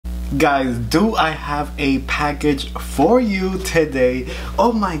Guys, do I have a package for you today?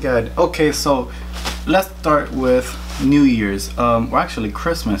 Oh my god. Okay, so let's start with New Year's, or actually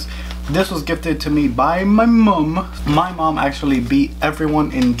Christmas. This was gifted to me by my mom. My mom actually beat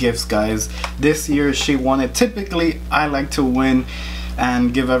everyone in gifts, guys. This year she won it. Typically I like to win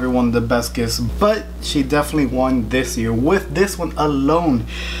and give everyone the best gifts, but she definitely won this year with this one alone.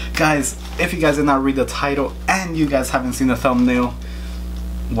 Guys, if you guys did not read the title and you guys haven't seen the thumbnail,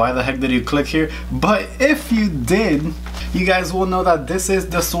 why the heck did you click here? But if you did, you guys will know that this is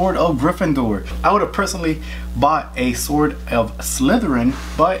the sword of Gryffindor. I would have personally bought a sword of Slytherin,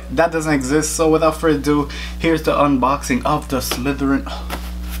 but that doesn't exist. So without further ado, here's the unboxing of the Slytherin.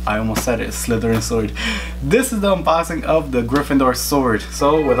 I almost said it, Slytherin sword. This is the unboxing of the Gryffindor sword.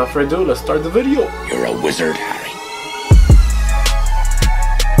 So without further ado, let's start the video. You're a wizard, Harry.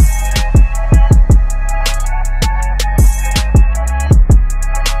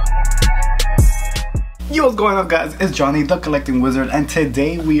 Yo, what's going on, guys? It's Johnny the Collecting Wizard, and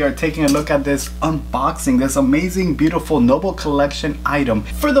today we are taking a look at this unboxing, this amazing, beautiful Noble Collection item.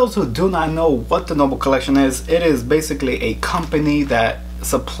 For those who do not know what the Noble Collection is, it is basically a company that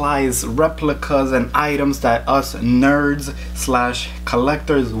supplies replicas and items that us nerds slash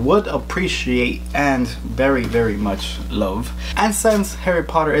collectors would appreciate and very, very much love. And since Harry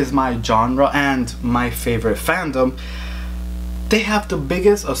Potter is my genre and my favorite fandom, they have the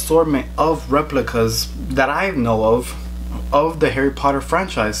biggest assortment of replicas that I know of the Harry Potter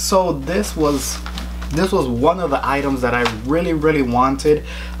franchise. So this was one of the items that I really wanted.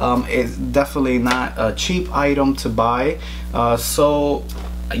 It's definitely not a cheap item to buy. So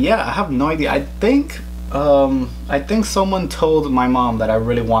yeah, I have no idea. I think someone told my mom that I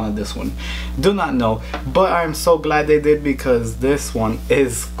really wanted this one. Do not know, but I'm so glad they did, because this one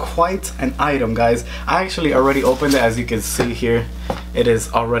is quite an item, guys. I actually already opened it, as you can see here. It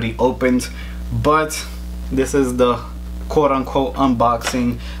is already opened, but this is the quote-unquote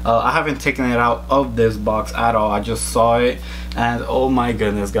unboxing. I haven't taken it out of this box at all. I just saw it, and oh my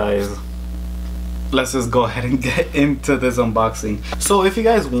goodness, guys. Let's just go ahead and get into this unboxing. So if you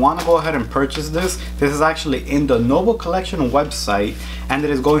guys want to go ahead and purchase this is actually in the Noble Collection website, and it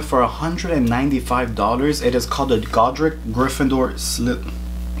is going for $195. It is called the Godric Gryffindor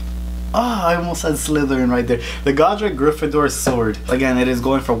I almost said Slytherin right there. The Godric Gryffindor sword. Again, it is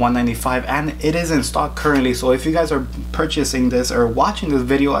going for $195, and it is in stock currently. So if you guys are purchasing this or watching this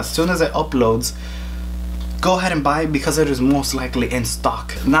video as soon as it uploads, go ahead and buy it, because it is most likely in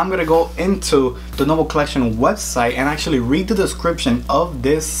stock. Now I'm gonna go into the Noble Collection website and actually read the description of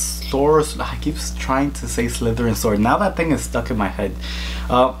this sword. I keep trying to say Slytherin sword. Now that thing is stuck in my head.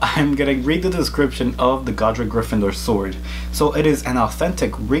 I'm gonna read the description of the Godric Gryffindor sword. So it is an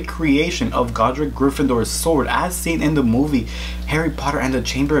authentic recreation of Godric Gryffindor's sword as seen in the movie Harry Potter and the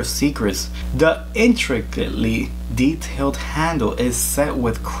Chamber of Secrets. The intricately detailed handle is set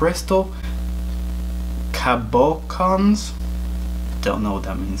with crystal cabocons. Don't know what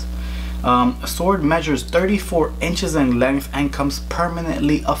that means. Sword measures 34 inches in length and comes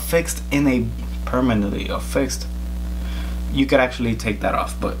permanently affixed in a you could actually take that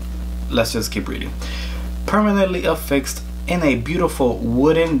off, but let's just keep reading. Permanently affixed in a beautiful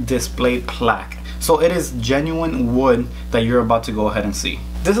wooden display plaque. So it is genuine wood that you're about to go ahead and see.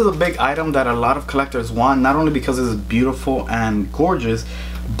 This is a big item that a lot of collectors want, not only because it's beautiful and gorgeous,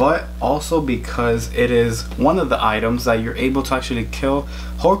 but also because it is one of the items that you're able to actually kill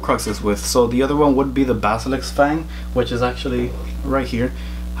Horcruxes with. So the other one would be the Basilisk Fang, which is actually right here.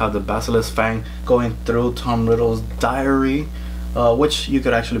 Have the Basilisk Fang going through Tom Riddle's diary, which you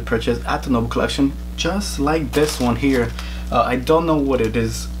could actually purchase at the Noble Collection, just like this one here. I don't know what it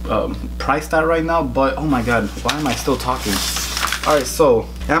is priced at right now, but oh my god, why am I still talking? Alright, so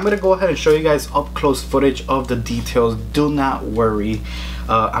I'm gonna go ahead and show you guys up close footage of the details. Do not worry.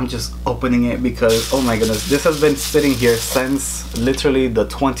 I'm just opening it because oh my goodness, this has been sitting here since literally the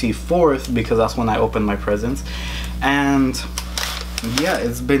 24th, because that's when I opened my presents. And yeah,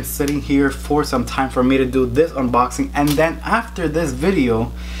 it's been sitting here for some time for me to do this unboxing, and then after this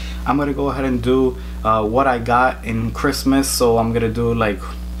video I'm gonna go ahead and do what I got in Christmas. So I'm gonna do like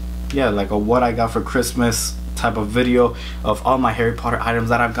a what I got for Christmas type of video of all my Harry Potter items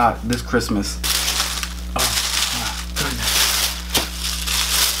that I've got this Christmas.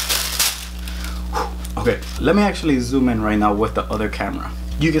 Okay, let me actually zoom in right now with the other camera.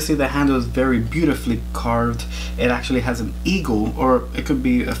 You can see the handle is very beautifully carved. It actually has an eagle, or it could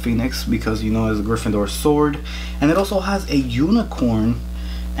be a phoenix, because you know it's a Gryffindor sword. And it also has a unicorn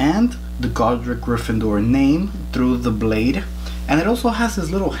and the Godric Gryffindor name through the blade. And it also has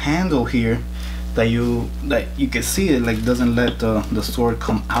this little handle here that you can see it like doesn't let the sword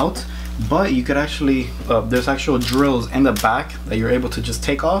come out, but you could actually there's actual drills in the back that you're able to just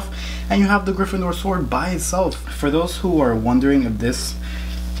take off, and you have the Gryffindor sword by itself. For those who are wondering if this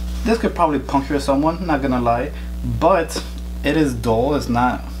could probably puncture someone, not gonna lie, but it is dull. It's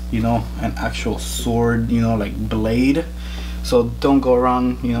not, you know, an actual sword, you know, like blade. So don't go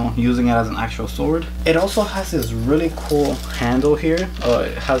around, you know, using it as an actual sword. It also has this really cool handle here.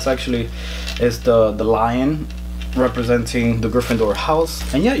 It has actually, it's the lion representing the Gryffindor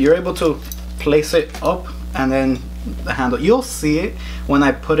house. And yeah, you're able to place it up, and then the handle, you'll see it when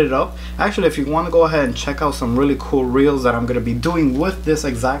I put it up. Actually, if you want to go ahead and check out some really cool reels that I'm going to be doing with this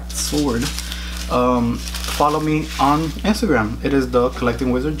exact sword, follow me on Instagram. It is The Collecting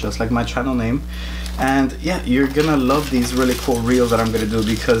Wizard, just like my channel name. And yeah, you're gonna love these really cool reels that I'm gonna do,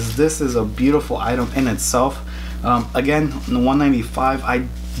 because this is a beautiful item in itself. Again, $195. I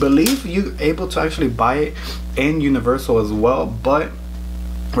believe you're able to actually buy it in Universal as well, but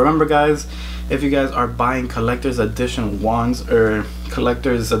remember guys, if you guys are buying collector's edition wands or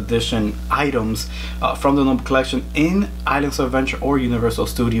collector's edition items from the Noble Collection in Islands of Adventure or Universal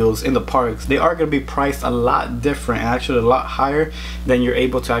Studios in the parks, they are going to be priced a lot different, and actually a lot higher than you're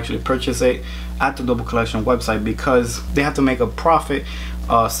able to actually purchase it at the Noble Collection website, because they have to make a profit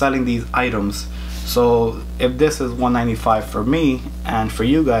selling these items. So if this is $195 for me, and for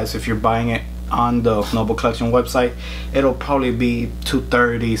you guys, if you're buying it on the Noble Collection website, it'll probably be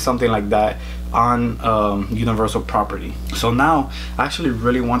 $230, something like that, on Universal property. So now I actually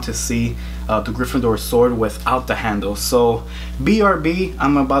really want to see the Gryffindor sword without the handle. So BRB,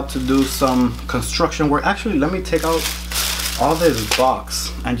 I'm about to do some construction work. Actually, let me take out all this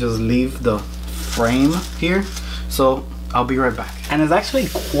box and just leave the frame here. So I'll be right back. And it's actually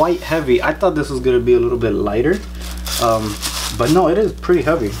quite heavy. I thought this was gonna be a little bit lighter, but no, it is pretty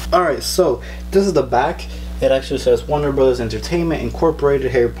heavy. All right, so this is the back. It actually says Warner Brothers Entertainment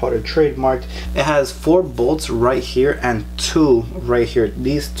Incorporated, Harry Potter trademarked. It has 4 bolts right here and 2 right here.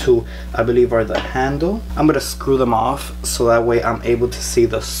 These 2, I believe, are the handle. I'm gonna screw them off so that way I'm able to see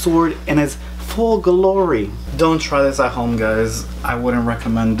the sword in its full glory. Don't try this at home, guys. I wouldn't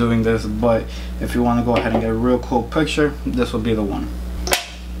recommend doing this, but if you want to go ahead and get a real cool picture, this would be the one.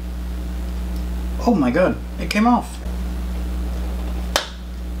 Oh my god, it came off.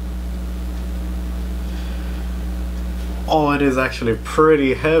 Oh, it is actually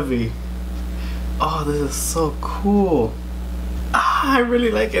pretty heavy. Oh, this is so cool. I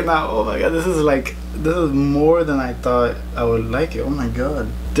really like it now. Oh my god, this is more than I thought I would like it. Oh my god,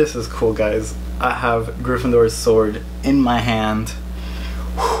 this is cool, guys. I have Gryffindor's sword in my hand.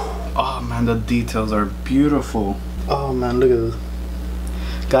 Whew. Oh man, the details are beautiful. Oh man, look at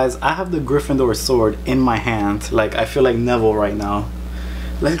this. Guys, I have the Gryffindor sword in my hand. Like, I feel like Neville right now.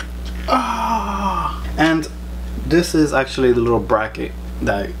 Like, ah! And this is actually the little bracket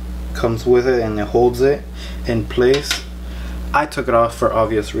that comes with it, and it holds it in place. I took it off for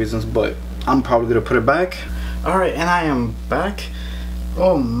obvious reasons, but I'm probably gonna put it back. All right, and I am back.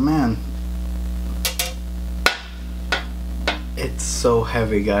 Oh man, it's so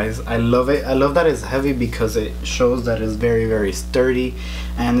heavy, guys. I love it. I love that it's heavy because it shows that it's very, very sturdy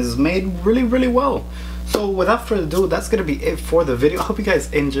and is made really, really well. So without further ado, that's gonna be it for the video. I hope you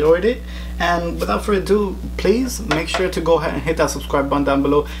guys enjoyed it, and without further ado, please make sure to go ahead and hit that subscribe button down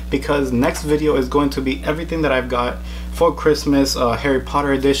below, because next video is going to be everything that I've got for Christmas, Harry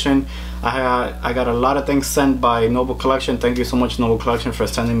Potter edition. I got a lot of things sent by Noble Collection. Thank you so much, Noble Collection, for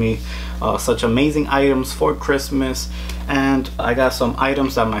sending me such amazing items for Christmas. And I got some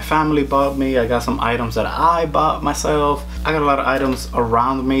items that my family bought me. I got some items that I bought myself. I got a lot of items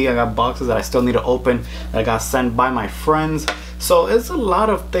around me. I got boxes that I still need to open that got sent by my friends. So it's a lot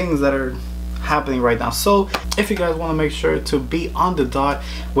of things that are happening right now. So if you guys want to make sure to be on the dot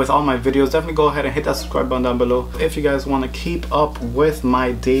with all my videos, definitely go ahead and hit that subscribe button down below. If you guys want to keep up with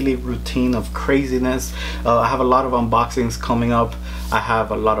my daily routine of craziness, I have a lot of unboxings coming up. I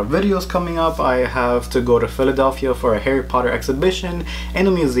have a lot of videos coming up. I have to go to Philadelphia for a Harry Potter exhibition in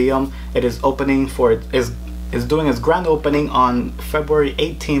a museum. It is opening for is doing its grand opening on February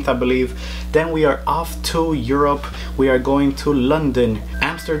 18th, I believe. Then we are off to Europe. We are going to London,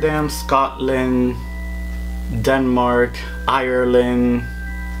 Amsterdam, Scotland, Denmark, Ireland.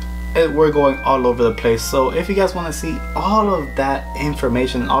 We're going all over the place. So if you guys want to see all of that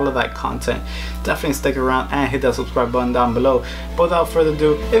information, all of that content, definitely stick around and hit that subscribe button down below. But without further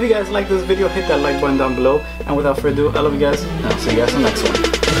ado, if you guys like this video, hit that like button down below. And without further ado, I love you guys, and I'll see you guys in the next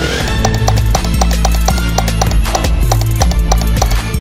one.